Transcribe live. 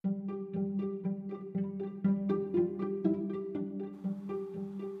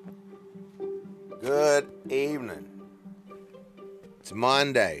Good evening. It's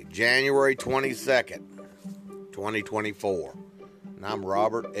Monday, January 22nd, 2024. And I'm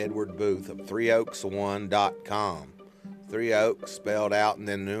Robert Edward Booth of 3oaks1.com. 3 Oaks spelled out and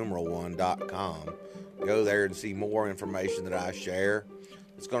then numeral 1.com. Go there and see more information that I share.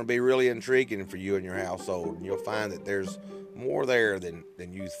 It's going to be really intriguing for you and your household. And you'll find that there's more there than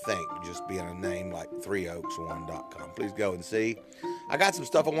you think, just being a name like 3oaks1.com. Please go and see. I got some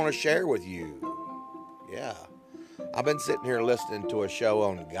stuff I want to share with you. Yeah. I've been sitting here listening to a show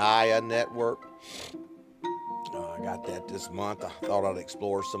on Gaia Network. I got that this month. I thought I'd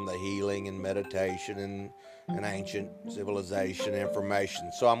explore some of the healing and meditation and ancient civilization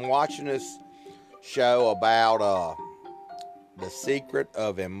information. So I'm watching this show about the secret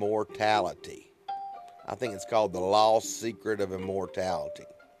of immortality. I think it's called The Lost Secret of Immortality.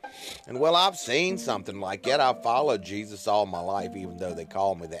 And well, I've seen something like that. I've followed Jesus all my life, even though they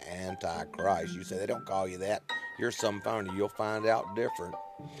call me the Antichrist. You say they don't call you that. You're some phony. You'll find out different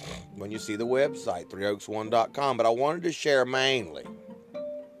when you see the website, 3oaks1.com. But I wanted to share mainly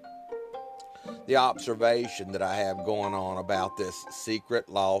the observation that I have going on about this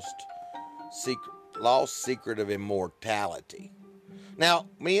lost secret of immortality. Now,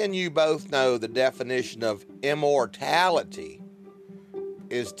 me and you both know the definition of immortality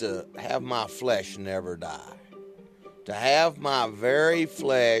is to have my flesh never die. To have my very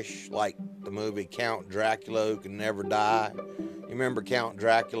flesh, like the movie Count Dracula who could never die. You remember Count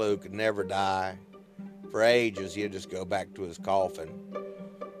Dracula who could never die? For ages, he'd just go back to his coffin.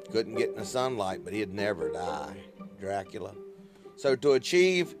 Couldn't get in the sunlight, but he'd never die. Dracula. So to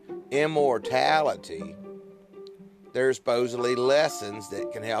achieve immortality, there's supposedly lessons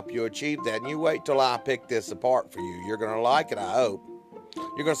that can help you achieve that. And you wait till I pick this apart for you. You're going to like it, I hope.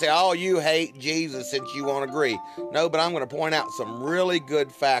 You're going to say, oh, you hate Jesus since you won't agree. No, but I'm going to point out some really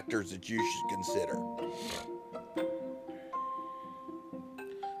good factors that you should consider.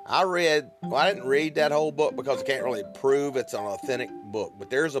 I didn't read that whole book because I can't really prove it's an authentic book. But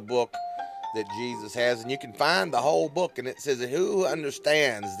there's a book that Jesus has, and you can find the whole book, and it says that who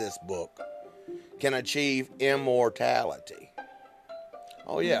understands this book can achieve immortality.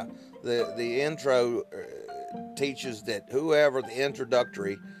 Oh, yeah. The intro teaches that whoever, the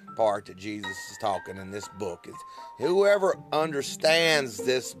introductory part that Jesus is talking in this book is, whoever understands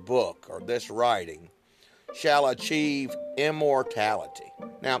this book or this writing shall achieve immortality.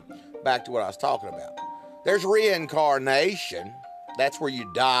 Now, back to what I was talking about. There's reincarnation. That's where you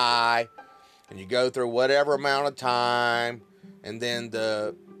die and you go through whatever amount of time, and then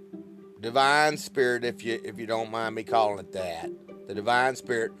the divine spirit, if you don't mind me calling it that, the divine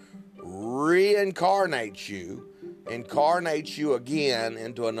spirit incarnates you again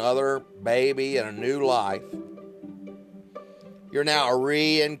into another baby and a new life. You're now a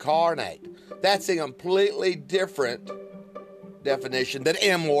reincarnate. That's a completely different definition than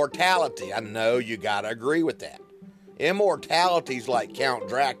immortality. I know you gotta agree with that. Immortality's like Count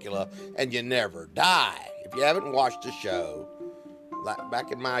Dracula, and you never die. If you haven't watched the show, like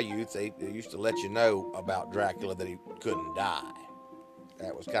back in my youth, they used to let you know about Dracula that he couldn't die.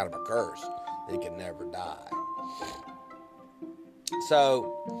 That was kind of a curse. He could never die.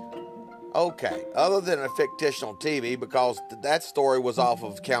 So, okay, other than a fictional TV, because that story was off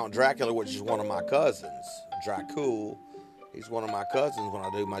of Count Dracula, which is one of my cousins, Dracul. He's one of my cousins when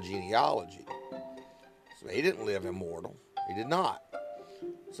I do my genealogy. So he didn't live immortal. He did not.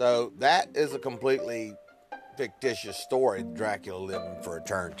 So that is a completely fictitious story, Dracula living for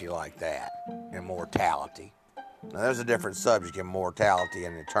eternity like that. Immortality. Now there's a different subject, immortality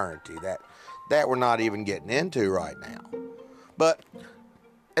and eternity. That we're not even getting into right now. But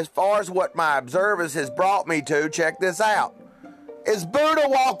as far as what my observance has brought me to, check this out. Is Buddha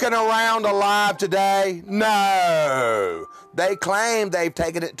walking around alive today? No. They claim they've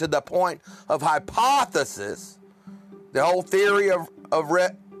taken it to the point of hypothesis, the whole theory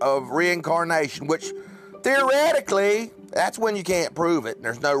of reincarnation, which theoretically, that's when you can't prove it, and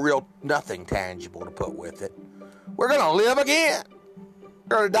there's nothing tangible to put with it. We're going to live again.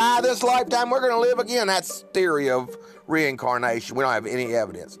 We're going to die this lifetime. We're going to live again. That's theory of reincarnation. We don't have any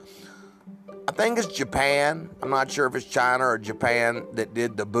evidence. I think it's Japan. I'm not sure if it's China or Japan that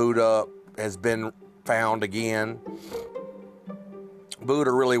did the Buddha has been found again.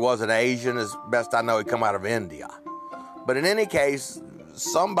 Buddha really wasn't Asian. As best I know, he come out of India. But in any case,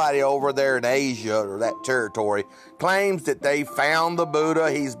 somebody over there in Asia or that territory claims that they found the Buddha.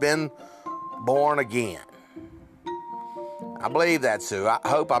 He's been born again. I believe that's who. I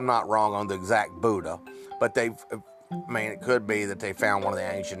hope I'm not wrong on the exact Buddha. But it could be that they found one of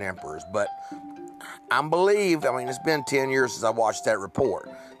the ancient emperors. But it's been 10 years since I watched that report,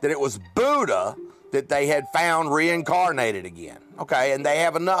 that it was Buddha that they had found reincarnated again. Okay, and they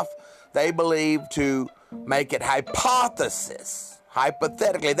have enough, they believe, to make it hypothesis.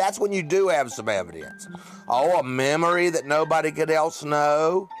 Hypothetically, that's when you do have some evidence. Oh, a memory that nobody could else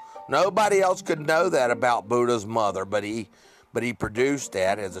know. Nobody else could know that about Buddha's mother, but he produced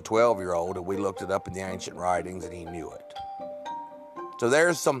that as a 12-year-old, and we looked it up in the ancient writings, and he knew it. So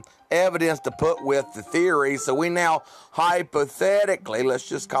there's some evidence to put with the theory. So we now hypothetically, let's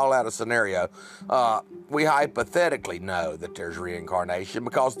just call that a scenario, we hypothetically know that there's reincarnation,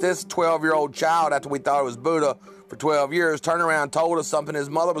 because this 12-year-old child, after we thought it was Buddha for 12 years, turned around and told us something his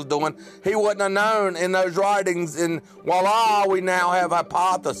mother was doing he wouldn't have known in those writings, and voila, we now have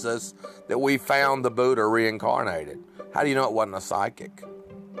hypothesis that we found the Buddha reincarnated. How do you know it wasn't a psychic?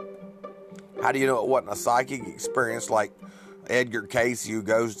 How do you know it wasn't a psychic experience like Edgar Cayce, who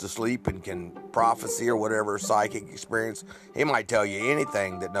goes to sleep and can prophecy or whatever psychic experience? He might tell you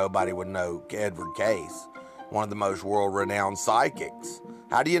anything that nobody would know. Edgar Cayce, one of the most world-renowned psychics.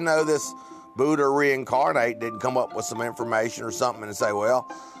 How do you know this Buddha reincarnate didn't come up with some information or something and say,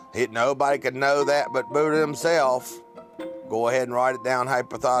 well, nobody could know that but Buddha himself? Go ahead and write it down,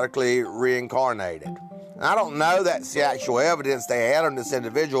 hypothetically reincarnated. And I don't know that's the actual evidence they had on this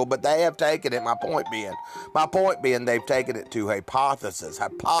individual, but they have taken it, my point being they've taken it to hypothesis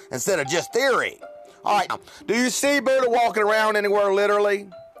instead of just theory. All right, now, do you see Buddha walking around anywhere literally?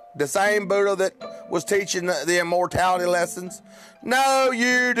 The same Buddha that was teaching the immortality lessons? No,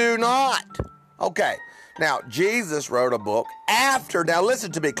 you do not. Okay, now Jesus wrote a book after, now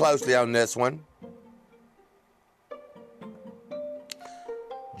listen to me closely on this one.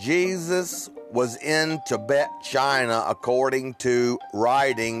 Jesus was in Tibet, China, according to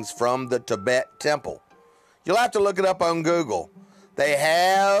writings from the Tibet temple. You'll have to look it up on Google. They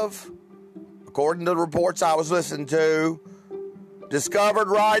have, according to the reports I was listening to, discovered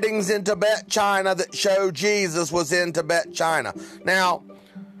writings in Tibet, China that show Jesus was in Tibet, China. Now,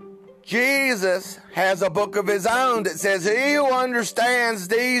 Jesus has a book of his own that says he who understands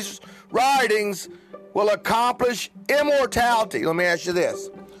these writings will accomplish immortality. Let me ask you this.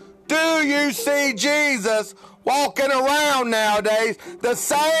 Do you see Jesus walking around nowadays, the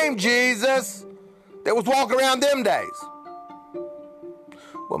same Jesus that was walking around them days?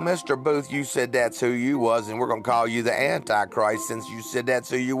 Well, Mr. Booth, you said that's who you was, and we're going to call you the Antichrist since you said that's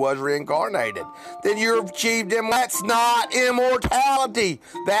who you was reincarnated. Then you achieved him. That's not immortality.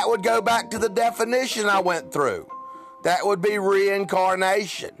 That would go back to the definition I went through. That would be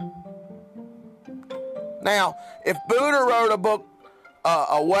reincarnation. Now, if Buddha wrote a book,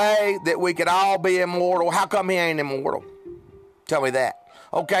 a way that we could all be immortal, how come he ain't immortal? Tell me that.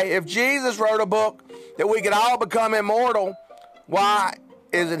 Okay, if Jesus wrote a book that we could all become immortal, why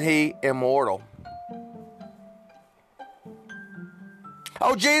isn't he immortal?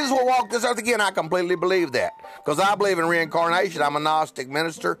 Oh, Jesus will walk this earth again. I completely believe that, because I believe in reincarnation. I'm a Gnostic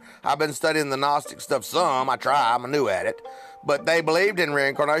minister. I've been studying the Gnostic stuff some. I'm new at it. But they believed in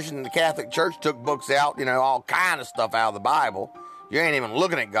reincarnation, and the Catholic Church took books out, all kind of stuff out of the Bible. You ain't even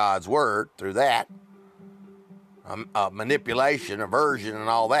looking at God's word through that. Manipulation, aversion, and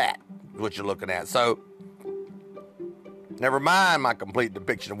all that is what you're looking at. So, never mind my complete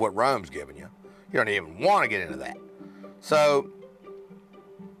depiction of what Rome's giving you. You don't even want to get into that. So,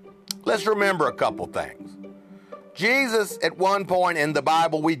 let's remember a couple things. Jesus, at one point in the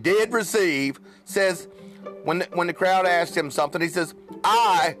Bible we did receive, says, when the crowd asked him something, he says,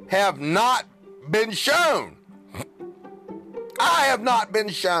 I have not been shown. I have not been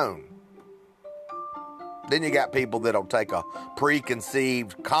shown. Then you got people that'll take a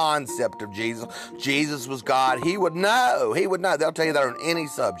preconceived concept of Jesus. Jesus was God. He would know. He would know. They'll tell you that on any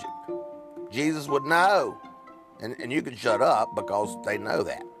subject. Jesus would know. And you can shut up because they know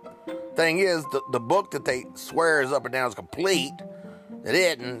that. Thing is, the book that they swear is up and down is complete. It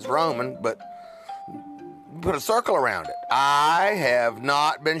isn't. It's Roman, but put a circle around it. I have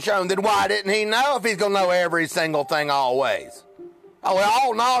not been shown. Then why didn't he know if he's going to know every single thing always? Oh, well,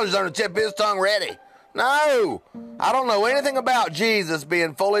 all knowledge is on the tip of his tongue ready. No, I don't know anything about Jesus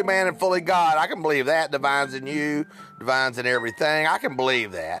being fully man and fully God. I can believe that. Divine's in you, divine's in everything. I can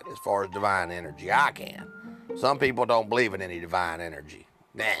believe that as far as divine energy. I can. Some people don't believe in any divine energy.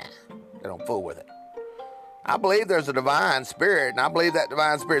 Nah, they don't fool with it. I believe there's a divine spirit, and I believe that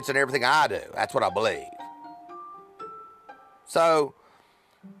divine spirit's in everything I do. That's what I believe. So,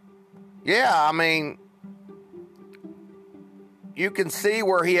 yeah, you can see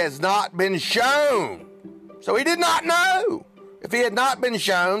where he has not been shown. So he did not know. If he had not been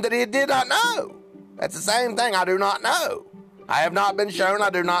shown, then he did not know. That's the same thing. I do not know. I have not been shown. I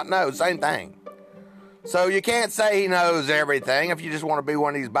do not know. Same thing. So you can't say he knows everything if you just want to be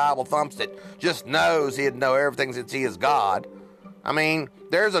one of these Bible thumps that just knows he'd know everything since he is God. I mean,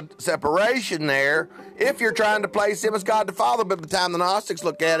 there's a separation there if you're trying to place him as God the Father, but by the time the Gnostics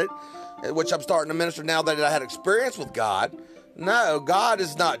look at it, which I'm starting to minister now that I had experience with God, no, God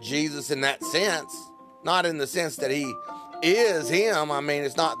is not Jesus in that sense. Not in the sense that he is him. I mean,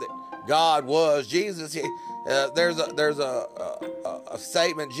 it's not that God was Jesus. There's a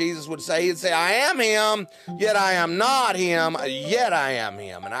statement Jesus would say. He'd say, I am him, yet I am not him, yet I am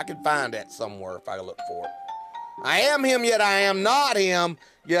him. And I can find that somewhere if I look for it. I am him, yet I am not him,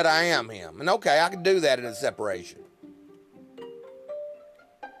 yet I am him. And okay, I can do that in a separation.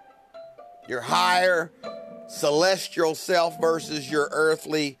 Your higher celestial self versus your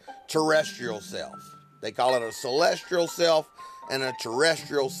earthly terrestrial self. They call it a celestial self and a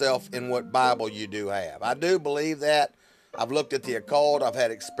terrestrial self in what Bible you do have. I do believe that. I've looked at the occult. I've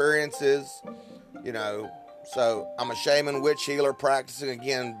had experiences, so I'm a shaman, witch healer, practicing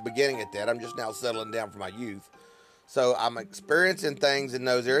again, beginning at that. I'm just now settling down for my youth. So I'm experiencing things in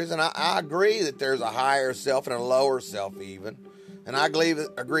those areas, and I agree that there's a higher self and a lower self even. And I agree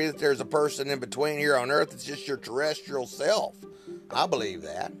that there's a person in between here on earth. It's just your terrestrial self. I believe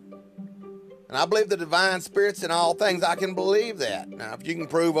that. And I believe the divine spirit's in all things. I can believe that. Now, if you can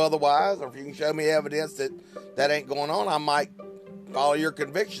prove otherwise, or if you can show me evidence that ain't going on, I might follow your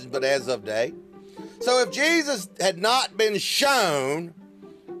convictions, but as of day. So if Jesus had not been shown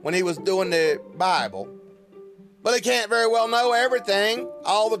when he was doing the Bible, but he can't very well know everything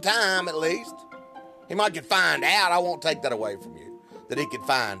all the time, at least. He might could find out. I won't take that away from you, that he could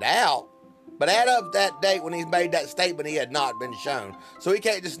find out. But as of that date when he made that statement, he had not been shown. So he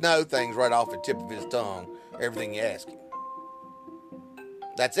can't just know things right off the tip of his tongue, everything you ask him.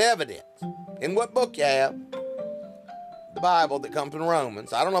 That's evidence. In what book you have? The Bible that comes from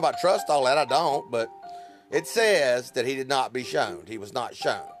Romans. I don't know about trust all that, I don't, but it says that he did not be shown. He was not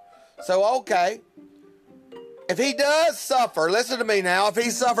shown. So, okay. If he does suffer, listen to me now, if he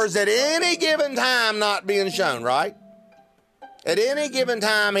suffers at any given time not being shown, right? At any given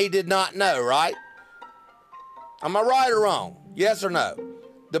time he did not know, right? Am I right or wrong? Yes or no?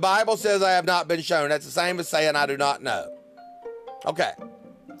 The Bible says I have not been shown. That's the same as saying I do not know. Okay.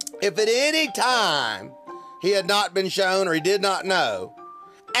 If at any time he had not been shown or he did not know,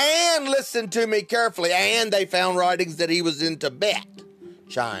 and listen to me carefully, and they found writings that he was in Tibet,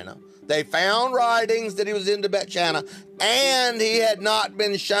 China. They found writings that he was in Tibet, China, and he had not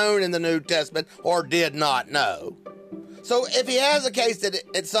been shown in the New Testament or did not know. So if he has a case that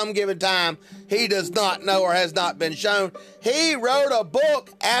at some given time he does not know or has not been shown, he wrote a book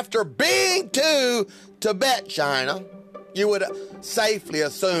after being to Tibet, China. You would safely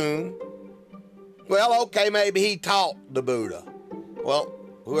assume, well, okay, maybe he taught the Buddha. Well,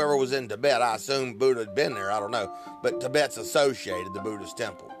 whoever was in Tibet, I assume Buddha had been there, I don't know. But Tibet's associated, the Buddhist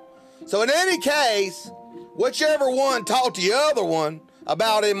temple. So in any case, whichever one taught the other one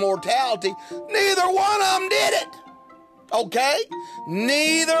about immortality, neither one of them did it. Okay?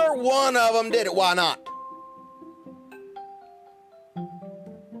 Neither one of them did it. Why not?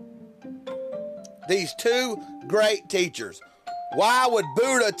 These two great teachers. Why would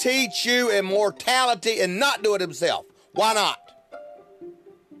Buddha teach you immortality and not do it himself? Why not?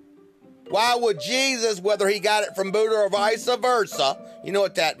 Why would Jesus, whether he got it from Buddha or vice versa, you know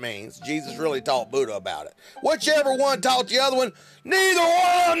what that means. Jesus really taught Buddha about it. Whichever one taught the other one, neither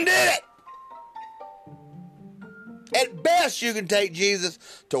one of them did it. At best, you can take Jesus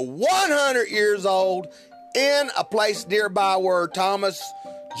to 100 years old in a place nearby where Thomas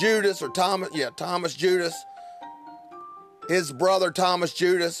Judas, his brother Thomas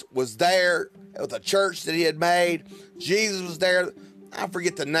Judas was there with a church that he had made. Jesus was there. I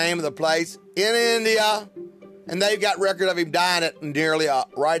forget the name of the place, in India. And they've got record of him dying at nearly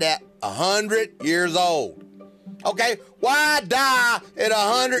right at 100 years old. Okay, why die at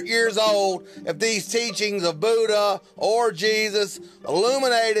 100 years old if these teachings of Buddha or Jesus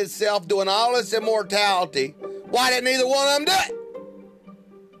illuminated itself doing all this immortality? Why didn't either one of them do it?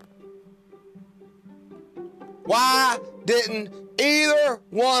 Why didn't either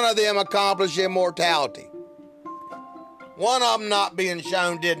one of them accomplish immortality? One of them not being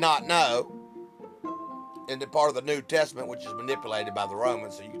shown did not know. And the part of the New Testament, which is manipulated by the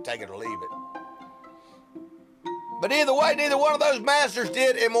Romans, so you can take it or leave it. But either way, neither one of those masters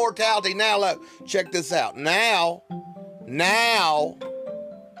did immortality. Now, look, check this out. Now,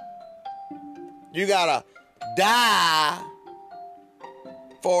 you gotta die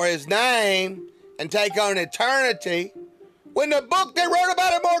for his name and take on eternity when the book they wrote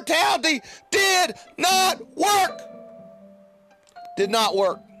about immortality did not work. Did not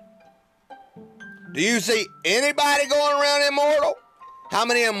work. Do you see anybody going around immortal? How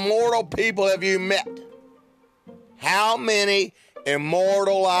many immortal people have you met? How many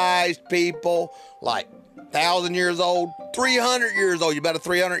immortalized people, like 1,000 years old, 300 years old? You bet a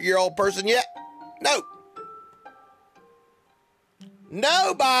 300-year-old person yet? No.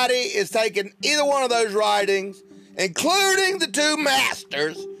 Nobody is taking either one of those writings, including the two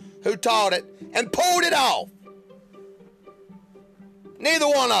masters who taught it, and pulled it off. Neither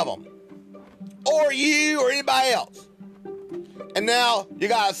one of them. Or you or anybody else. And now you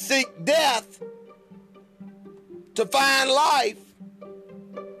got to seek death to find life.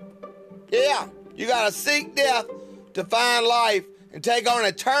 Yeah, you got to seek death to find life and take on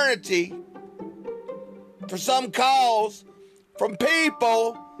eternity for some cause from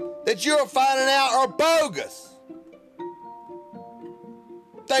people that you're finding out are bogus.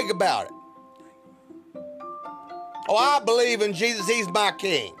 Think about it. Oh, I believe in Jesus. He's my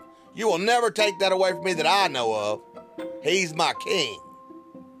king. You will never take that away from me that I know of. He's my king.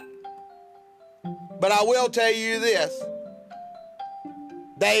 But I will tell you this.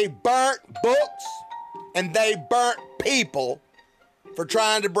 They burnt books and they burnt people for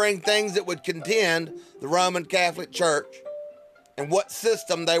trying to bring things that would contend the Roman Catholic Church and what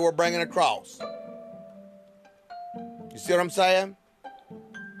system they were bringing across. You see what I'm saying?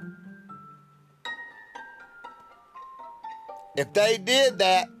 If they did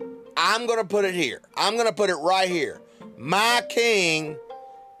that, I'm going to put it here. I'm going to put it right here. My king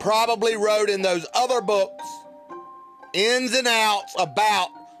probably wrote in those other books ins and outs about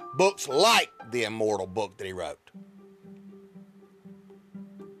books like the immortal book that he wrote.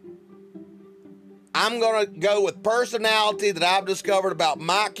 I'm going to go with personality that I've discovered about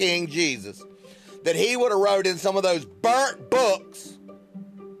my King Jesus, that he would have wrote in some of those burnt books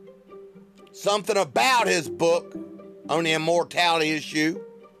something about his book on the immortality issue.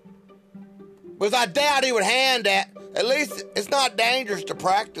 Because I doubt he would hand that. At least it's not dangerous to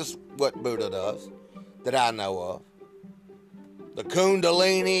practice what Buddha does, that I know of. The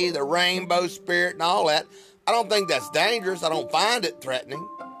Kundalini, the rainbow spirit, and all that. I don't think that's dangerous. I don't find it threatening.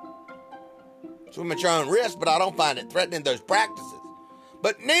 Swim at your own risk, but I don't find it threatening, those practices.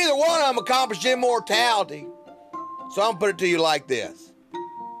 But neither one of them accomplished immortality. So I'm going to put it to you like this.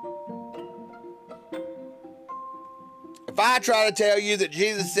 If I try to tell you that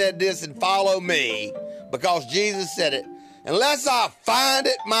Jesus said this and follow me because Jesus said it, unless I find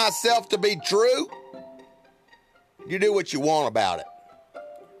it myself to be true, you do what you want about it.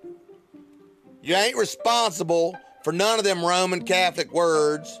 You ain't responsible for none of them Roman Catholic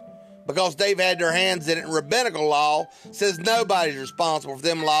words because they've had their hands in it, and rabbinical law says nobody's responsible for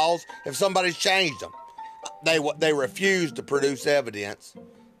them laws if somebody's changed them. They refuse to produce evidence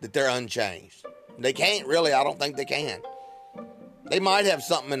that they're unchanged. They can't really. I don't think they can. They might have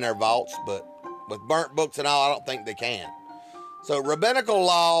something in their vaults, but with burnt books and all, I don't think they can. So rabbinical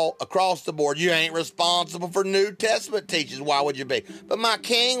law across the board, you ain't responsible for New Testament teachings. Why would you be? But my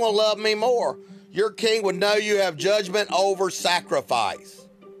king will love me more. Your king would know you have judgment over sacrifice.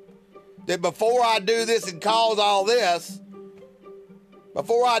 That before I do this and cause all this,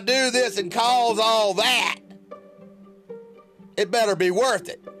 before I do this and cause all that, it better be worth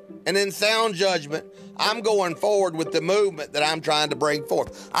it. And in sound judgment, I'm going forward with the movement that I'm trying to bring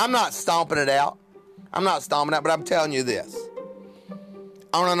forth. I'm not stomping it out. But I'm telling you this.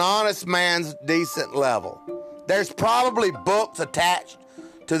 On an honest man's decent level, there's probably books attached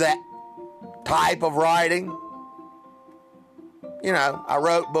to that type of writing. You know, I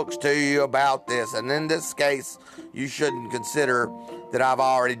wrote books to you about this, and in this case, you shouldn't consider that I've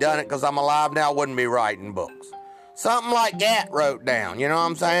already done it because I'm alive now. I wouldn't be writing books. Something like that wrote down, you know what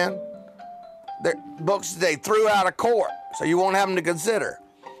I'm saying? They're books they threw out of court, so you won't have them to consider.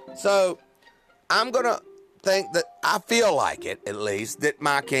 So I'm going to think that, I feel like it at least, that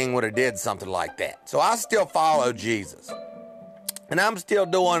my king would have did something like that. So I still follow Jesus. And I'm still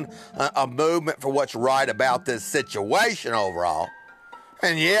doing a movement for what's right about this situation overall.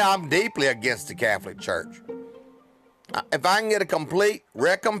 And yeah, I'm deeply against the Catholic Church. If I can get a complete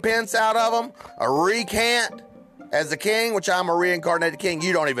recompense out of them, a recant as a king, which I'm a reincarnated king,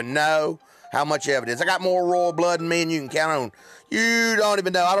 you don't even know how much evidence. I got more royal blood in me than you can count on. You don't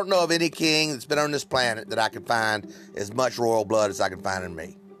even know. I don't know of any king that's been on this planet that I can find as much royal blood as I can find in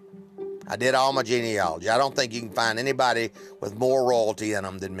me. I did all my genealogy. I don't think you can find anybody with more royalty in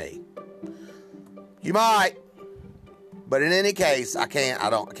them than me. You might, but in any case, I can't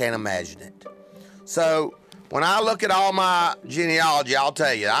imagine it. So When I look at all my genealogy, I'll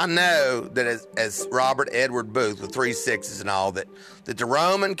tell you, I know that as Robert Edward Booth with 3 6s and all, that the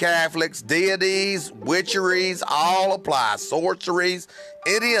Roman Catholics, deities, witcheries, all apply. Sorceries,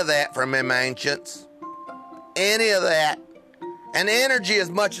 any of that from them ancients. Any of that. And energy as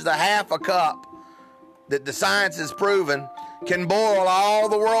much as a half a cup that the science has proven can boil all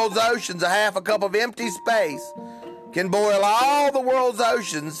the world's oceans. A half a cup of empty space can boil all the world's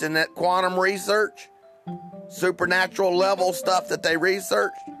oceans in that quantum research, supernatural level stuff that they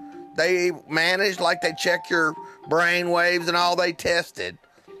researched. They managed, like they check your brain waves and all, they tested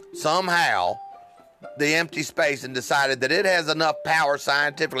somehow the empty space and decided that it has enough power,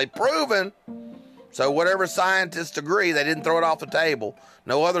 scientifically proven. So whatever scientists agree, they didn't throw it off the table.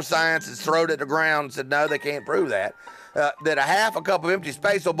 No other scientists threw it at the ground and said, no, they can't prove that. That a half a cup of empty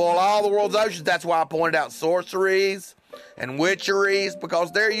space will boil all the world's oceans. That's why I pointed out sorceries and witcheries,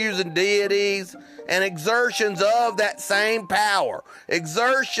 because they're using deities and exertions of that same power.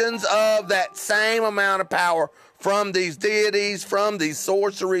 Exertions of that same amount of power from these deities, from these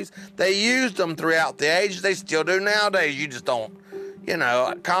sorceries. They used them throughout the ages. They still do nowadays. You just don't,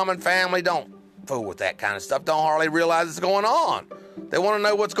 a common family don't fool with that kind of stuff. Don't hardly realize it's going on. They want to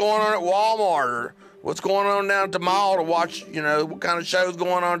know what's going on at Walmart or what's going on down at the mall to watch, what kind of show's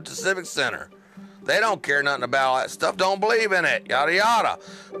going on at the Civic Center. They don't care nothing about all that stuff. Don't believe in it. Yada, yada.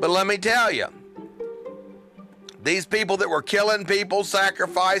 But let me tell you, these people that were killing people,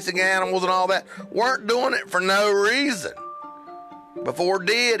 sacrificing animals and all that, weren't doing it for no reason. Before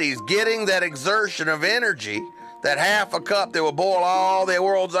deities getting that exertion of energy, that half a cup that will boil all the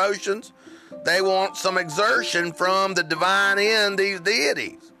world's oceans, they want some exertion from the divine in these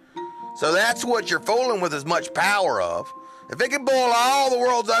deities. So that's what you're fooling with as much power of. If it can boil all the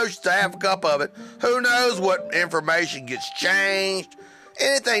world's oceans to half a cup of it, who knows what information gets changed?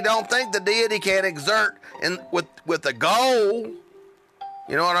 Anything. Don't think the deity can't exert with a goal.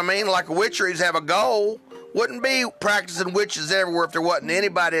 You know what I mean? Like witcheries have a goal. Wouldn't be practicing witches everywhere if there wasn't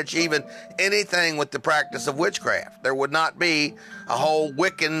anybody achieving anything with the practice of witchcraft. There would not be a whole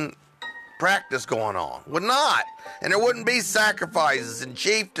Wiccan practice going on. Would not. And there wouldn't be sacrifices and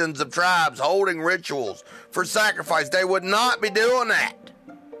chieftains of tribes holding rituals for sacrifice. They would not be doing that.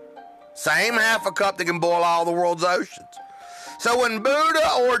 Same half a cup that can boil all the world's oceans. So when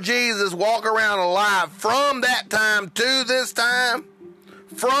Buddha or Jesus walk around alive from that time to this time,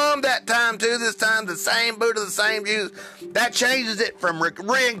 the same Buddha, the same Jesus, that changes it from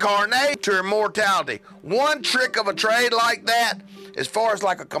reincarnation to immortality. One trick of a trade like that, as far as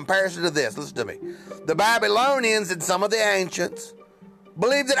like a comparison to this, listen to me. The Babylonians and some of the ancients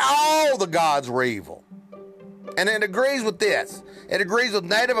believed that all the gods were evil. And it agrees with this. It agrees with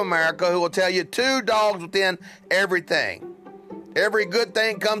Native America, who will tell you 2 dogs within everything. Every good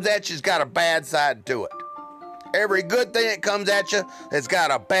thing comes at you has got a bad side to it. Every good thing that comes at you has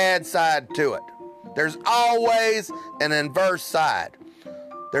got a bad side to it. There's always an inverse side.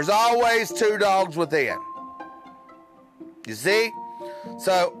 There's always 2 dogs within. You see?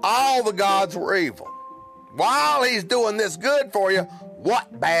 So all the gods were evil. While he's doing this good for you,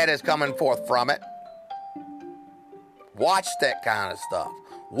 what bad is coming forth from it? Watch that kind of stuff.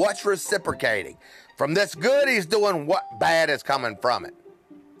 What's reciprocating? From this good he's doing, what bad is coming from it?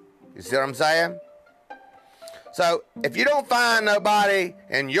 You see what I'm saying? So if you don't find nobody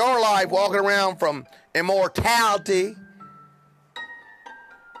in your life walking around from immortality,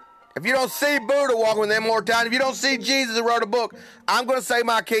 if you don't see Buddha walking with immortality, if you don't see Jesus who wrote a book, I'm going to say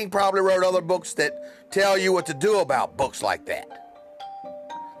my king probably wrote other books that tell you what to do about books like that.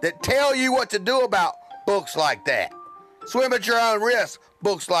 That tell you what to do about books like that. Swim at your own risk,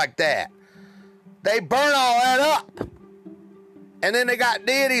 books like that. They burn all that up. And then they got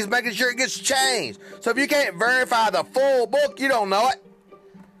deities making sure it gets changed. So if you can't verify the full book, you don't know it.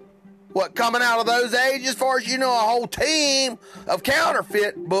 What, coming out of those ages, as far as you know, a whole team of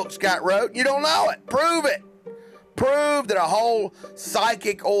counterfeit books got wrote. You don't know it. Prove it. Prove that a whole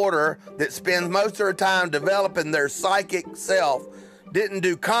psychic order that spends most of their time developing their psychic self didn't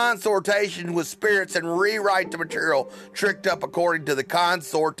do consortation with spirits and rewrite the material tricked up according to the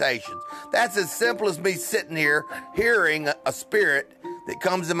consortations. That's as simple as me sitting here hearing a spirit that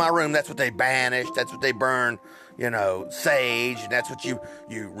comes in my room. That's what they banish. That's what they burn, sage. And that's what you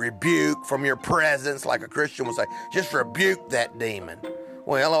rebuke from your presence, like a Christian will say. Just rebuke that demon.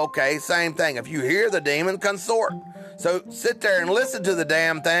 Well, okay, same thing. If you hear the demon, consort. So sit there and listen to the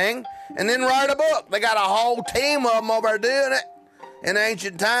damn thing and then write a book. They got a whole team of them over there doing it. In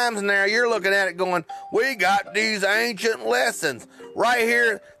ancient times, and now you're looking at it going, we got these ancient lessons. Right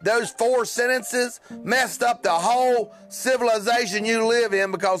here, those 4 sentences messed up the whole civilization you live in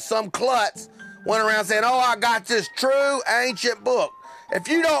because some klutz went around saying, oh, I got this true ancient book. If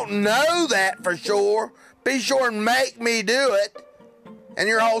you don't know that for sure, be sure and make me do it. And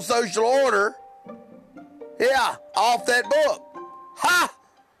your whole social order, yeah, off that book. Ha!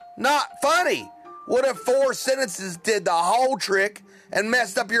 Not funny. What if 4 sentences did the whole trick and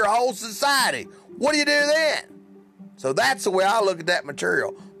messed up your whole society? What do you do then? So that's the way I look at that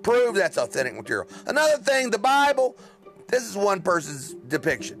material. Prove that's authentic material. Another thing, the Bible, this is one person's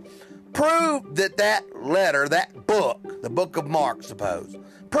depiction. Prove that that letter, that book, the book of Mark, suppose,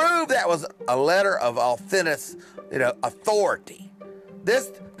 prove that was a letter of authentic, authority.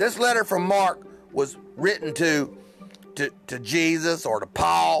 This letter from Mark was written to Jesus or to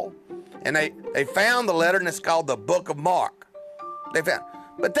Paul, and they found the letter, and it's called the book of Mark. They found,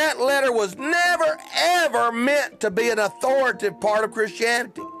 but that letter was never ever meant to be an authoritative part of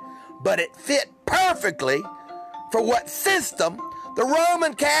Christianity, but it fit perfectly for what system the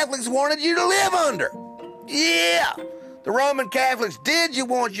Roman Catholics wanted you to live under. Yeah, the Roman Catholics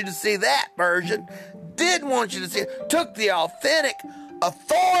want you to see that version, did want you to see it, took the authentic,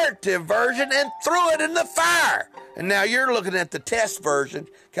 authoritative version and threw it in the fire. And now you're looking at the test version,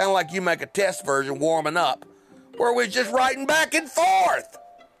 kind of like you make a test version warming up, where we're just writing back and forth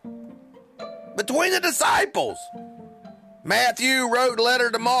between the disciples. Matthew wrote a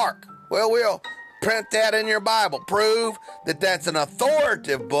letter to Mark. Well, we'll print that in your Bible. Prove that that's an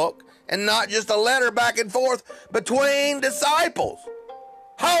authoritative book and not just a letter back and forth between disciples.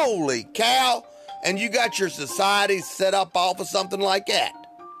 Holy cow. And you got your society set up off of something like that.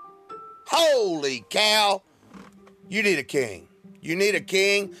 Holy cow. You need a king. You need a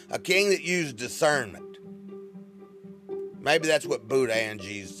king that used discernment. Maybe that's what Buddha and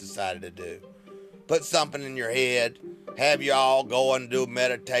Jesus decided to do. Put something in your head, have you all go and do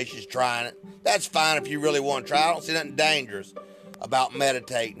meditations, trying it. That's fine if you really want to try. I don't see nothing dangerous about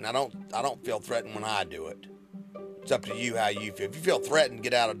meditating. I don't feel threatened when I do it. It's up to you how you feel. If you feel threatened,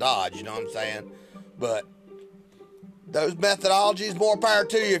 get out of Dodge, you know what I'm saying? But those methodologies, more power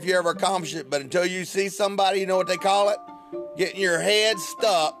to you if you ever accomplish it. But until you see somebody, you know what they call it? Getting your head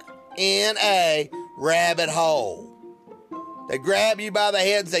stuck in a rabbit hole. They grab you by the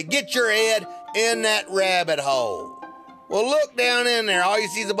head and say, get your head in that rabbit hole. Well, look down in there. All you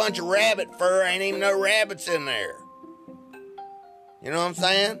see is a bunch of rabbit fur. Ain't even no rabbits in there. You know what I'm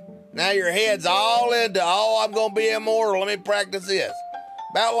saying? Now your head's all into, I'm going to be immortal. Let me practice this.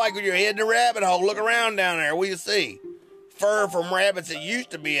 About like when you're heading in a rabbit hole. Look around down there. What do you see? Fur from rabbits that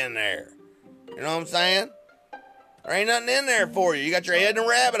used to be in there. You know what I'm saying? There ain't nothing in there for you. You got your head in a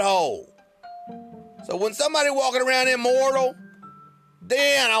rabbit hole. So when somebody walking around immortal,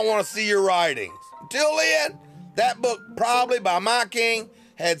 then I want to see your writings. Until then, that book probably by my king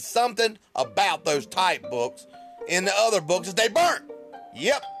had something about those type books in the other books that they burnt.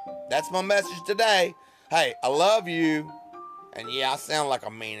 Yep, that's my message today. Hey, I love you. And yeah, I sound like a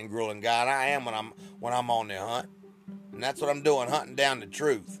mean and grueling guy, and I am when I'm on the hunt. And that's what I'm doing, hunting down the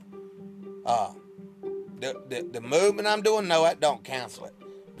truth. The movement I'm doing, no, that don't cancel it.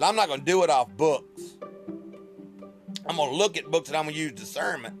 But I'm not going to do it off books. I'm going to look at books and I'm going to use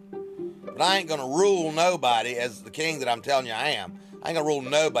discernment. But I ain't going to rule nobody as the king that I'm telling you I am. I ain't going to rule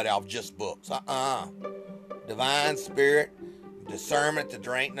nobody off just books. Divine spirit, discernment that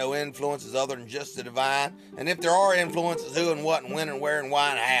there ain't no influences other than just the divine. And if there are influences, who and what and when and where and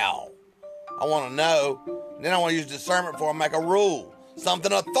why and how. I want to know. And then I want to use discernment before I make a rule.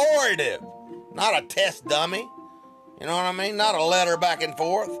 Something authoritative. Not a test dummy. You know what I mean? Not a letter back and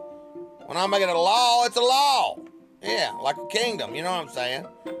forth. When I make it a law, it's a law. Yeah, like a kingdom, you know what I'm saying?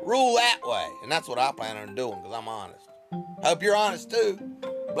 Rule that way. And that's what I plan on doing because I'm honest. I hope you're honest too.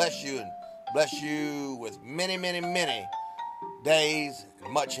 Bless you and bless you with many, many, many days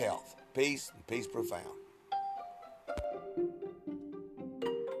and much health. Peace and peace profound.